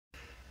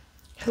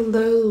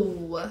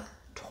Hello,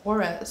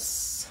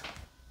 Taurus.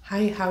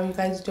 Hi, how are you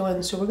guys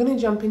doing? So we're going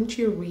to jump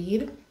into your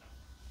read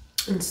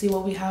and see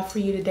what we have for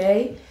you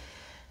today.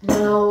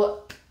 Now,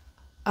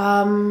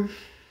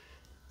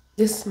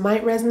 this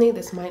might resonate,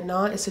 this might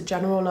not. It's a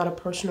general, not a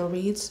personal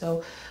read.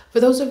 So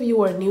for those of you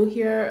who are new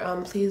here,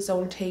 please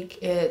don't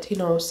take it,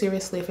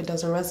 seriously if it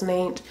doesn't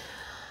resonate.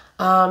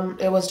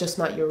 It was just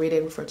not your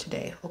reading for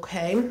today,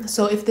 okay?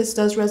 So if this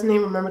does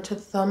resonate, remember to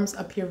thumbs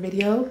up your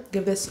video,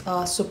 give this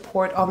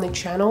support on the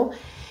channel,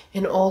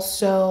 and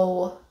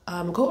also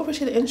go over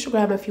to the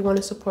Instagram if you want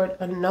to support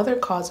another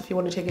cause, if you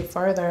want to take it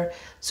further.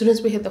 As soon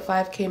as we hit the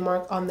 5K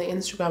mark on the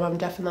Instagram, I'm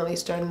definitely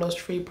starting those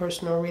free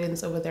personal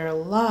readings over there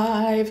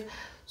live.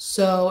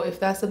 So if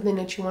that's something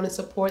that you want to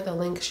support, the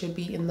link should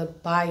be in the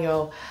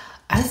bio.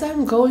 As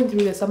I'm going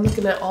through this, I'm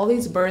looking at all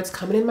these birds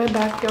coming in my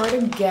backyard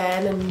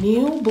again. A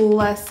new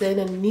blessing,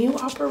 a new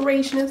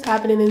operation is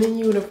happening in the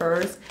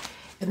universe.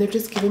 And they're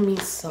just giving me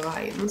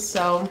signs.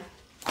 So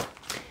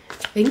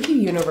thank you,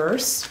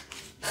 universe.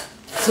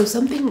 So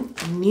something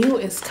new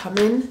is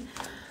coming.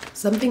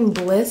 Something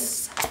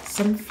bliss.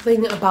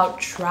 Something about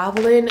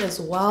traveling as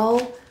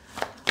well.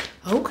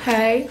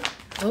 Okay.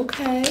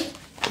 Okay.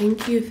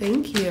 Thank you.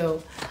 Thank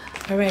you.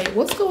 All right.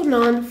 What's going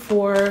on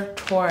for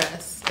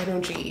Taurus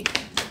energy?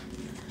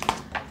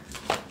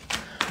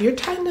 You're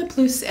tying up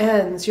loose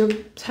ends. You're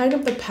tying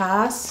up the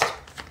past,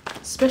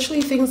 especially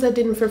things that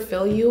didn't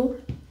fulfill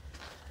you.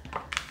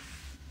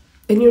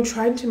 And you're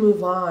trying to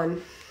move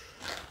on.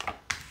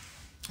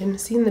 I'm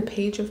seeing the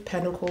Page of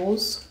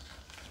Pentacles.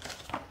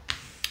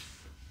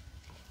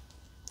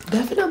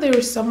 Definitely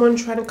there's someone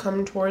trying to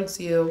come towards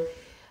you.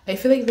 I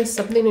feel like there's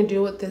something to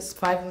do with this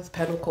Five of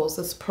Pentacles.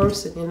 This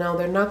person,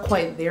 they're not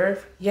quite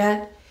there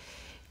yet.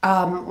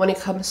 When it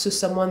comes to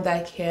someone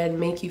that can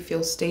make you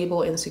feel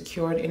stable and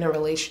secured in a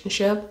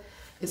relationship.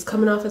 It's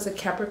coming off as a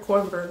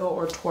Capricorn, Virgo,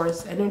 or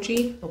Taurus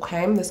energy,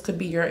 okay? This could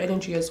be your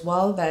energy as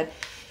well, that,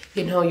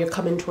 you're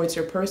coming towards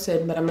your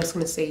person, but I'm just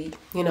going to say,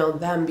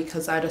 them,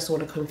 because I just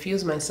want to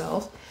confuse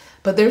myself.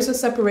 But there's a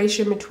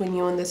separation between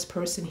you and this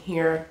person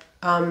here.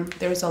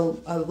 There's a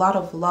lot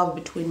of love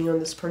between you and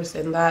this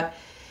person that,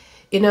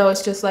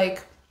 it's just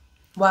like,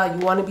 wow, you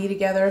want to be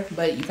together,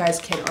 but you guys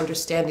can't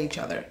understand each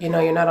other.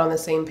 You're not on the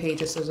same page.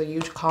 There's a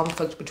huge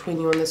conflict between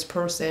you and this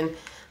person.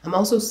 I'm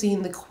also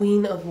seeing the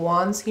Queen of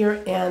Wands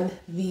here and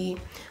the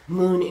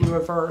Moon in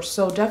reverse.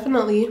 So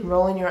definitely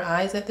rolling your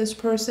eyes at this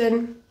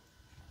person.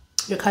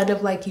 You're kind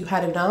of like you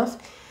had enough.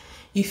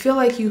 You feel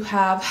like you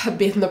have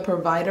been the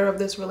provider of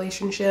this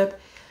relationship.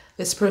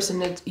 This person,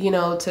 that,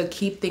 to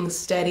keep things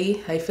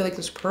steady. I feel like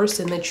this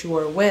person that you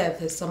are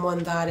with is someone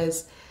that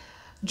is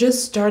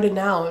just starting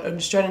out or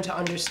starting to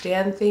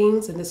understand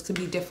things, and this could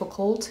be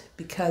difficult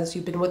because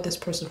you've been with this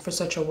person for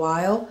such a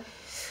while.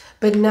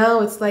 But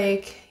now it's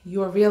like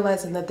you're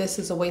realizing that this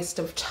is a waste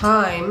of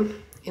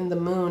time. In the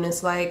Moon,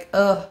 it's like,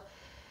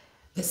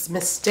 this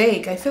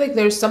mistake. I feel like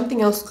there's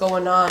something else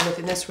going on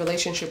within this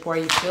relationship where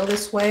you feel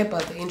this way,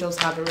 but the angels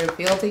haven't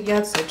revealed it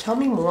yet. So tell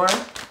me more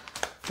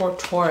for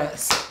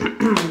Taurus.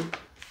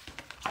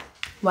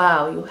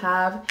 Wow, you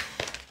have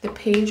the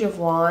Page of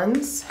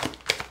Wands.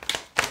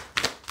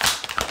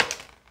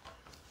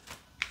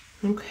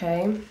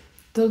 Okay,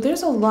 so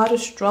there's a lot of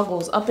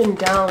struggles up and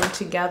down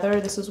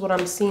together. This is what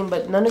I'm seeing,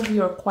 but none of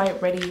you are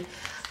quite ready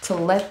to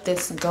let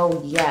this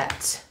go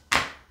yet.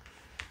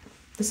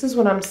 This is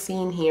what I'm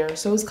seeing here.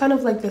 So it's kind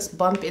of like this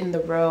bump in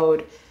the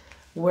road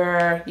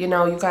where, you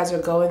guys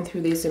are going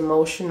through these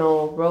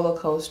emotional roller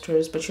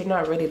coasters, but you're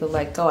not ready to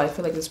let go. I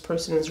feel like this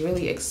person is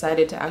really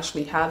excited to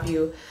actually have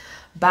you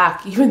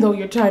back, even though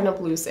you're tying up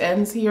loose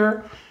ends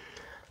here.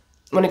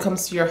 When it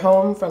comes to your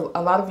home, for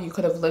a lot of you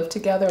could have lived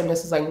together and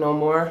this is like no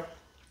more.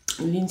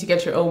 You need to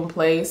get your own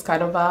place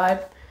kind of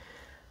vibe.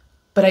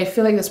 But I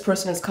feel like this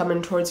person is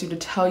coming towards you to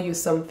tell you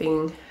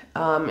something,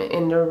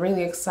 and they're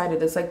really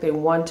excited. It's like they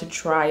want to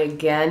try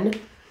again.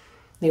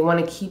 They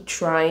want to keep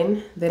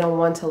trying. They don't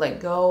want to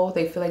let go.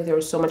 They feel like there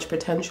is so much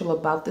potential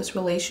about this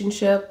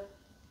relationship.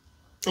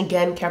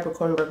 Again,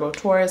 Capricorn, Virgo,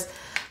 Taurus.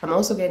 I'm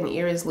also getting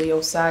Aries, Leo,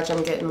 Sag.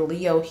 I'm getting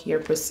Leo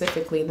here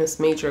specifically in this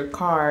major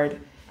card.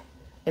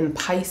 And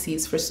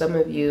Pisces for some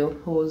of you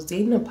who was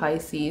dating a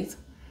Pisces.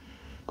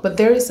 But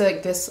there is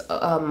like this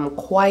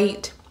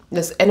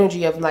this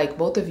energy of like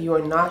both of you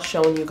are not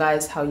showing you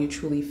guys how you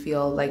truly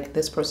feel. Like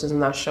this person's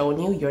not showing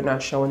you, you're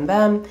not showing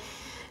them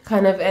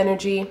kind of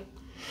energy.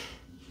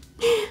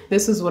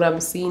 This is what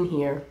I'm seeing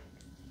here.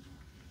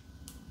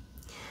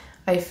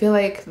 I feel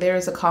like there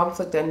is a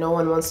conflict that no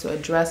one wants to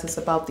address. It's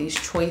about these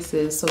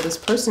choices. So this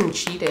person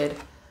cheated.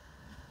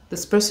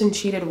 This person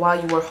cheated while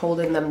you were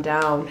holding them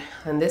down.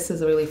 And this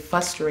is really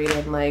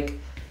frustrating. Like,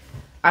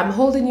 I'm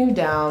holding you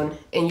down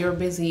and you're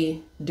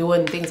busy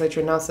doing things that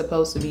you're not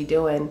supposed to be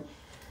doing.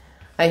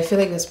 I feel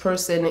like this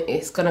person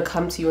is going to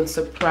come to you and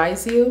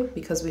surprise you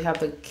because we have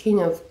the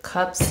King of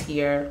Cups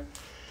here.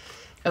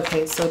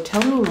 Okay, so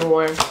tell me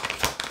more.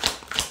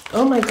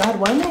 Oh my God,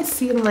 why am I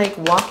seeing like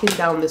walking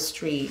down the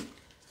street?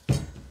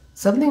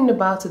 Something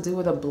about to do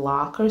with a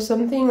block or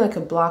something, like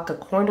a block, a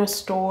corner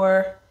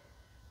store.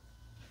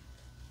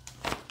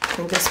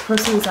 And this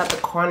person's at the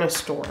corner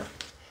store.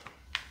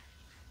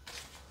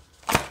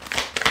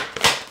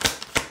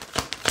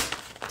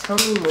 Tell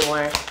me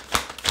more.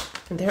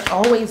 And they're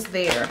always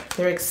there.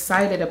 They're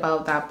excited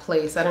about that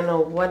place. I don't know,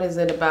 what is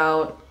it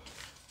about?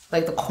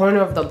 Like the corner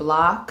of the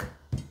block.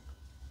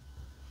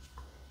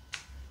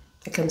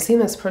 Like I'm seeing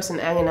this person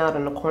hanging out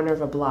on the corner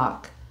of a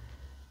block.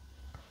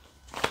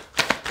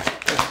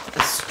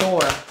 A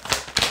store.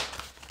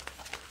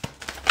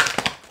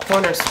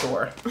 Corner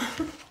store.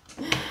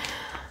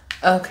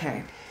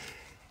 Okay.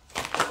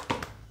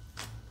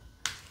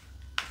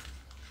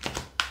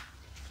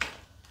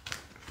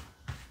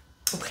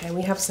 Okay,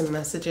 we have some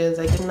messages.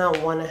 I did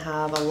not want to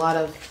have a lot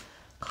of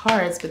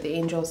cards, but the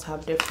angels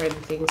have different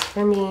things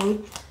for me,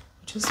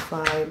 which is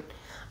fine.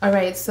 All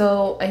right,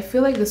 so I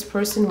feel like this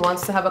person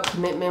wants to have a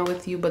commitment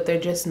with you, but they're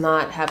just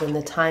not having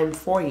the time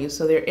for you.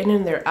 So they're in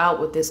and they're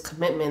out with this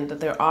commitment that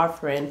they're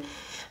offering.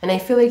 And I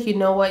feel like, you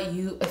know what,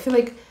 I feel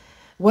like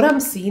what I'm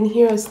seeing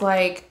here is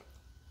like,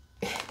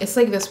 it's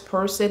like this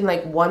person,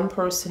 like one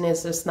person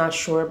is just not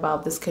sure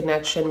about this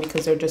connection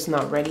because they're just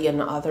not ready and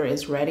the other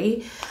is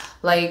ready.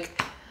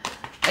 Like,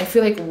 I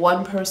feel like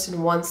one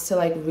person wants to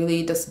like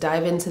really just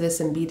dive into this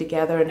and be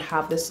together and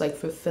have this like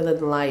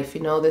fulfilling life,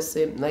 you know, this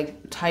like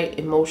tight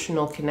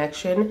emotional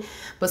connection,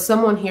 but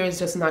someone here is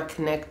just not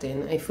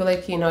connecting. I feel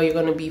like, you know, you're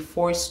going to be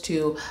forced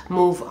to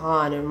move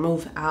on or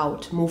move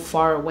out, move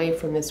far away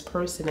from this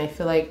person. I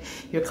feel like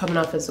you're coming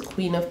off as a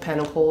Queen of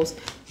Pentacles,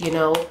 you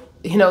know,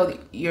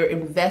 you're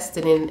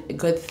invested in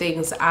good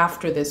things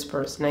after this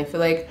person. I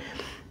feel like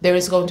there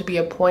is going to be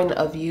a point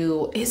of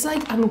you. It's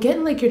like, I'm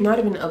getting like you're not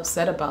even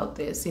upset about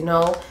this, you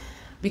know,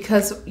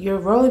 because you're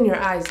rolling your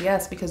eyes,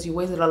 yes, because you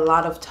wasted a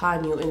lot of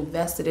time, you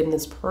invested in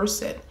this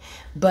person.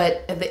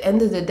 But at the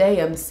end of the day,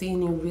 I'm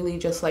seeing you really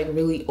just like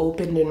really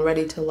open and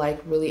ready to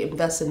like really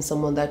invest in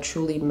someone that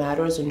truly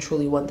matters and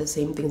truly want the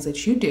same things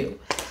that you do.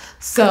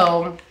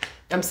 So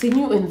I'm seeing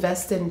you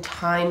invest in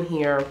time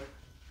here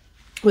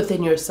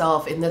within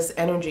yourself, in this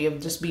energy of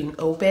just being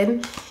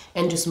open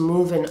and just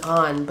moving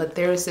on. But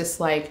there's this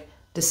like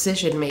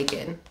decision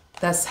making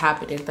that's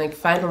happening. Like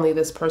finally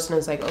this person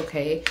is like,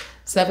 okay,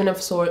 Seven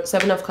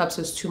of Cups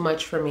is too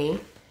much for me.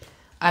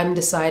 I'm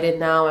decided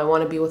now, I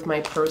want to be with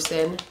my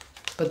person.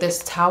 But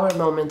this Tower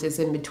moment is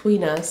in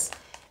between us,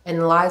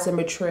 and lies and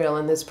betrayal,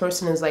 and this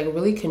person is like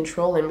really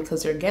controlling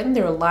because they're getting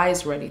their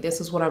lies ready.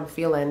 This is what I'm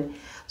feeling,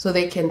 so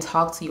they can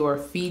talk to you or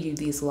feed you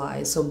these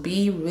lies. So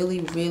be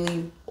really,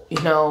 really,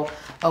 you know,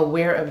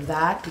 aware of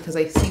that, because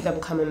I see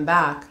them coming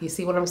back. You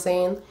see what I'm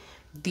saying?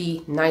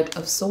 The Knight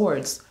of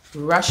Swords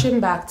rushing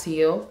back to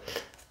you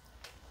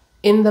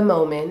in the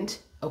moment,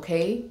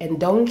 okay? And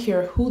don't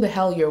care who the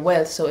hell you're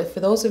with. So if for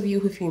those of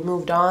you, if you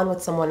moved on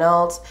with someone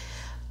else,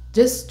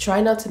 just try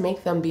not to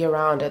make them be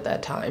around at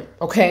that time,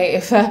 okay?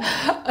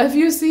 If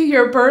you see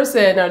your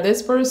person or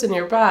this person,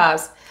 your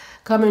past,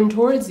 coming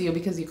towards you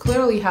because you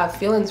clearly have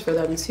feelings for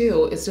them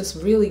too, it's just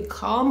really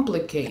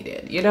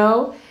complicated, you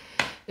know?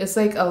 It's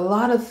like a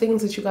lot of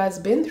things that you guys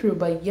been through,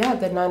 but yeah,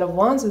 the Nine of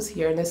Wands is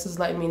here, and this is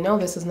letting me know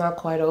this is not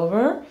quite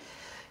over,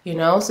 you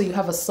know? So you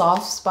have a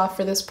soft spot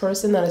for this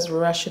person that is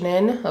rushing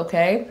in,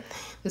 okay?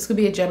 This could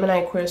be a Gemini,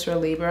 Aquarius, or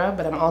Libra,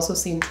 but I'm also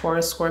seeing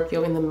Taurus,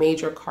 Scorpio in the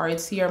major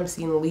cards here. I'm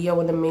seeing Leo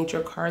in the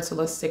major card, so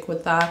let's stick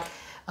with that.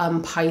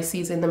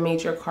 Pisces in the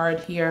major card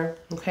here,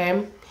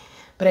 okay?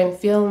 But I'm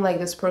feeling like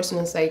this person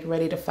is like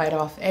ready to fight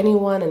off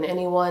anyone and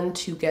anyone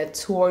to get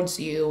towards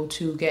you,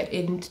 to get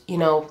in, you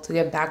know, to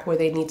get back where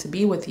they need to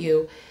be with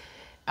you,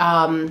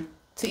 to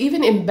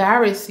even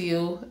embarrass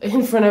you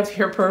in front of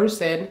your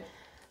person,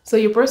 so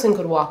your person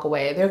could walk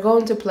away. They're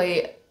going to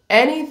play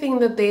anything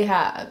that they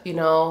have, you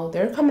know.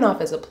 They're coming off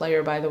as a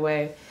player, by the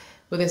way,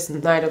 with this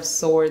Knight of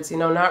Swords, you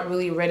know, not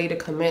really ready to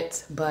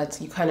commit, but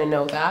you kind of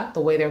know that,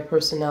 the way their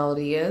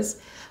personality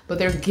is. But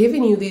they're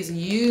giving you these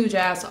huge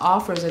ass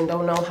offers and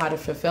don't know how to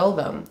fulfill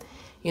them.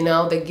 You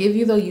know, they give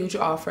you the huge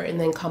offer and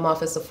then come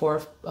off as the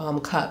Four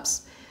of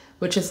Cups,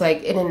 which is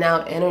like in and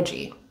out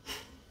energy.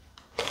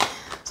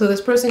 So this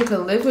person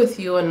could live with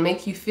you and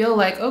make you feel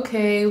like,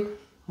 okay,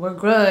 we're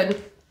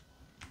good,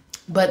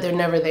 but they're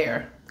never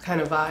there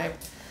kind of vibe.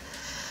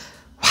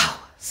 Wow.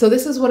 So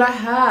this is what I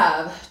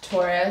have,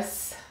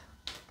 Taurus.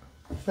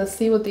 Let's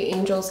see what the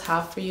angels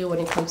have for you when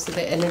it comes to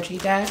the energy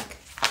deck.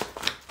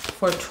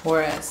 For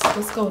Taurus,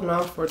 what's going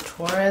on for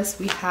Taurus?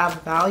 We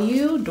have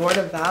value, door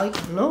to value.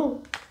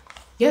 No,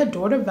 yeah,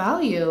 door to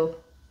value.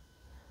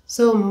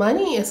 So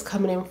money is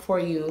coming in for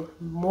you,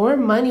 more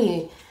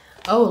money.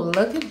 Oh,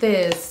 look at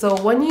this. So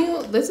when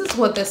you, this is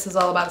what this is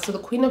all about. So the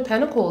Queen of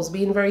Pentacles,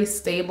 being very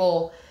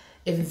stable,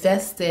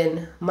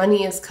 investing,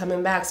 money is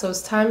coming back. So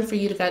it's time for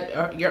you to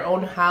get your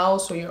own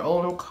house or your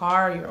own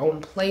car, your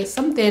own place,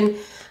 something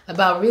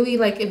about really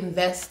like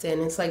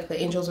investing. It's like the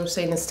angels are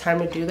saying it's time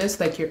to do this,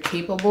 like you're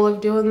capable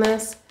of doing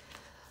this.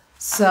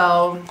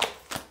 So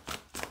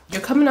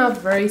you're coming out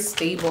very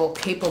stable,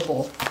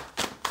 capable,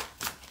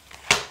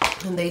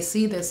 and they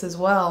see this as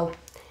well.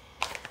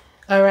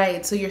 All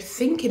right, so you're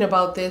thinking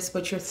about this,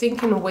 but you're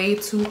thinking way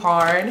too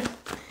hard and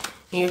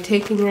you're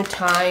taking your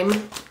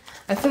time.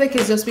 I feel like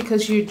it's just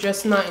because you're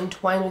just not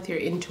entwined with your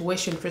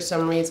intuition for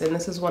some reason.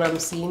 This is what I'm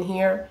seeing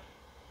here.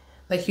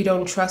 Like you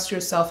don't trust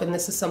yourself, and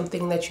this is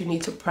something that you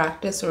need to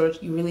practice, or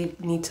you really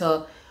need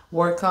to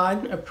work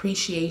on.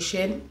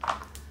 Appreciation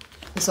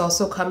is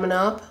also coming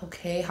up.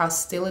 Okay,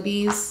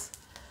 hostilities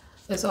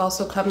is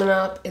also coming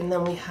up. And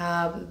then we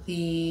have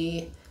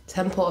the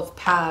Temple of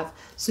Path.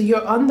 So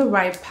you're on the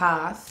right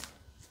path.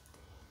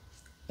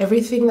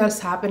 Everything that's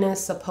happening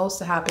is supposed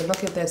to happen.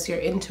 Look at this, your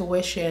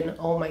intuition.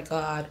 Oh my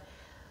God.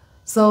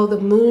 So the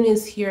moon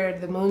is here.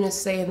 The moon is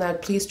saying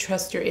that please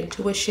trust your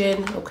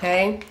intuition,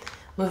 okay?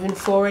 Moving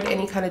forward,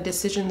 any kind of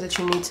decisions that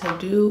you need to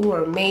do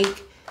or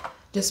make,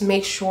 just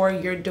make sure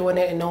you're doing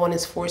it and no one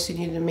is forcing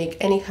you to make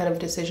any kind of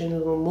decision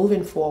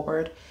moving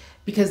forward,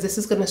 because this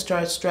is going to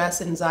start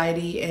stress,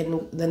 anxiety,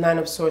 and the 9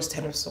 of Swords,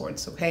 10 of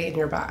Swords, okay, in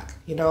your back.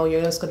 You know,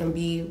 you're just going to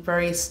be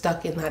very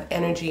stuck in that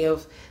energy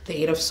of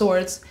the 8 of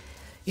Swords,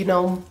 you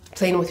know,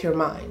 playing with your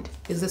mind.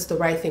 Is this the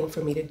right thing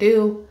for me to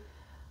do?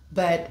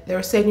 But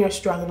they're saying you're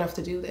strong enough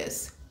to do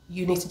this.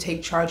 You need to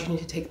take charge. You need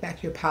to take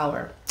back your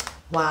power.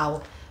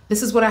 Wow.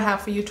 This is what I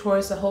have for you,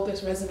 Taurus. I hope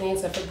this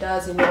resonates. If it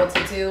does, you know what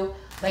to do.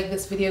 Like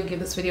this video, give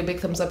this video a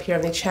big thumbs up here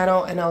on the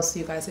channel, and I'll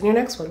see you guys in your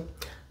next one.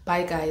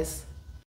 Bye, guys.